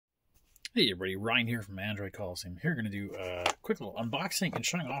Hey everybody, Ryan here from Android Coliseum. Here we're going to do a quick little unboxing and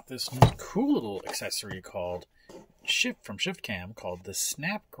showing off this cool little accessory called from ShiftCam called the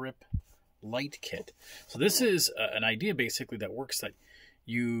SnapGrip Lite Kit. So this is an idea basically that works that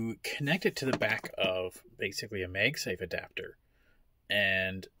you connect it to the back of basically a MagSafe adapter,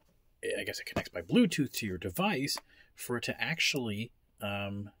 and I guess it connects by Bluetooth to your device for it to actually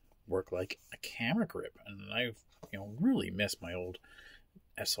work like a camera grip. And I've really missed my old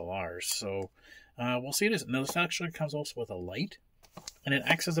SLRs, so we'll see. Now this actually comes also with a light, and it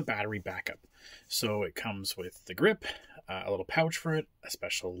acts as a battery backup. So it comes with the grip, a little pouch for it, a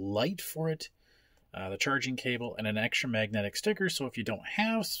special light for it, the charging cable, and an extra magnetic sticker. So if you don't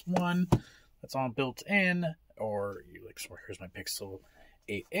have one that's all built in, or you like, so here's my Pixel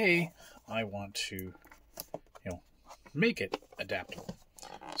 8a, I want to make it adaptable.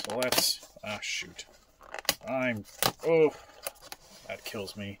 So let's shoot. That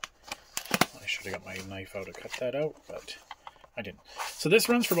kills me. I should have got my knife out to cut that out, but I didn't. So this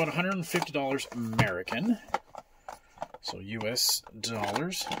runs for about $150 American. So US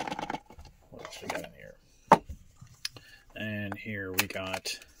dollars. What else we got in here? And here we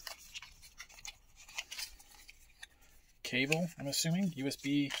got cable, I'm assuming.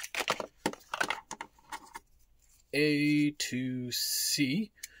 USB A to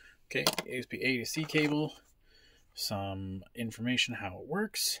C. Okay, USB A to C cable. Some information how it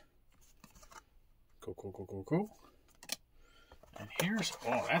works. Cool. And here's,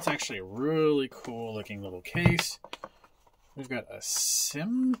 oh, that's actually a really cool looking little case. We've got a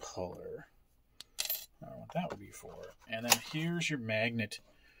SIM puller. I don't know what that would be for. And then here's your magnet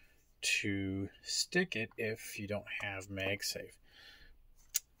to stick it if you don't have MagSafe.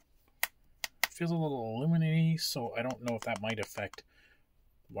 Feels a little illuminating, so I don't know if that might affect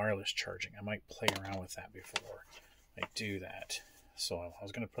wireless charging. I might play around with that before I do that. So I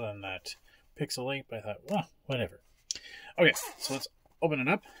was going to put on that Pixel 8, but I thought, well, whatever. Okay, so let's open it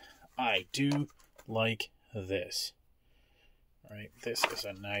up. I do like this. All right, this is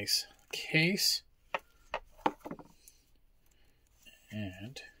a nice case.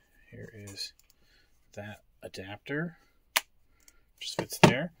 And here is that adapter. Just fits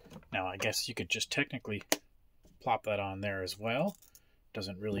there. Now, I guess you could just technically plop that on there as well.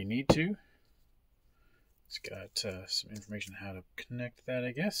 Doesn't really need to. It's got some information how to connect that,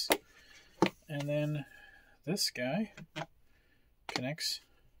 I guess. And then this guy connects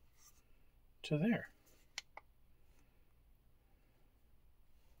to there.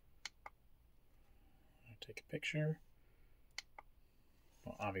 I'll take a picture.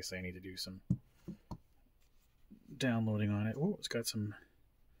 Well, obviously I need to do some downloading on it. Oh, it's got some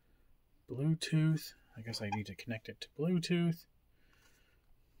Bluetooth. I guess I need to connect it to Bluetooth.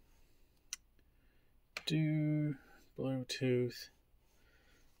 Do Bluetooth.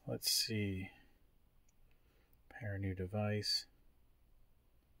 Let's see. Pair new device.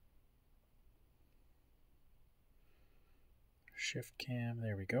 ShiftCam.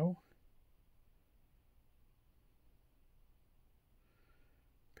 There we go.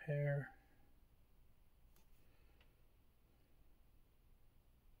 Pair.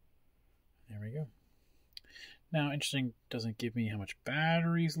 There we go. Now, interesting, doesn't give me how much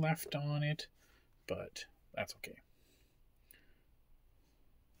battery's left on it, but that's okay.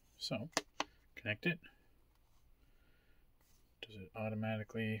 So, connect it. Does it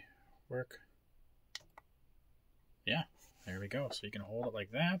automatically work? Yeah, there we go. So you can hold it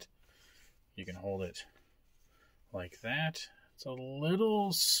like that. You can hold it like that. It's a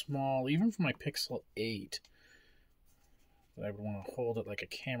little small, even for my Pixel 8. I would want to hold it like a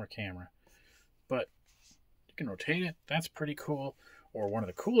camera. But you can rotate it. That's pretty cool. Or one of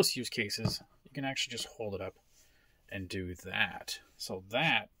the coolest use cases, you can actually just hold it up and do that. So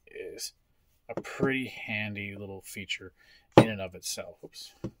that is a pretty handy little feature in and of itself.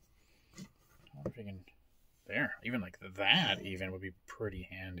 Oops. I wonder if you can, there, even like that even would be pretty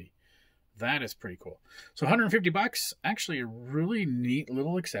handy. That is pretty cool. So 150 bucks, actually a really neat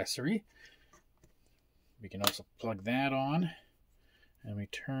little accessory. We can also plug that on, and we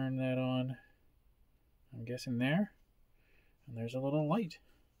turn that on, I'm guessing there. And there's a little light.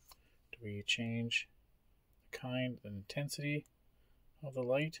 Do we change the kind and intensity of the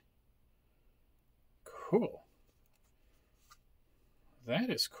light? Cool. That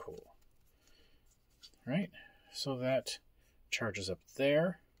is cool. Right? So that charges up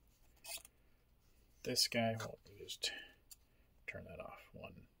there. This guy, well, just turn that off.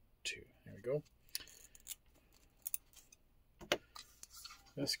 1, 2. There we go.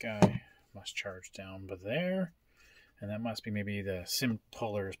 This guy must charge down by there. And that must be maybe the SIM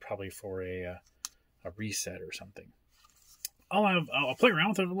puller is probably for a reset or something. I'll play around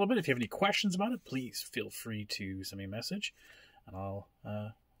with it a little bit. If you have any questions about it, please feel free to send me a message, and I'll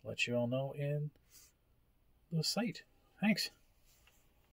let you all know in the site. Thanks.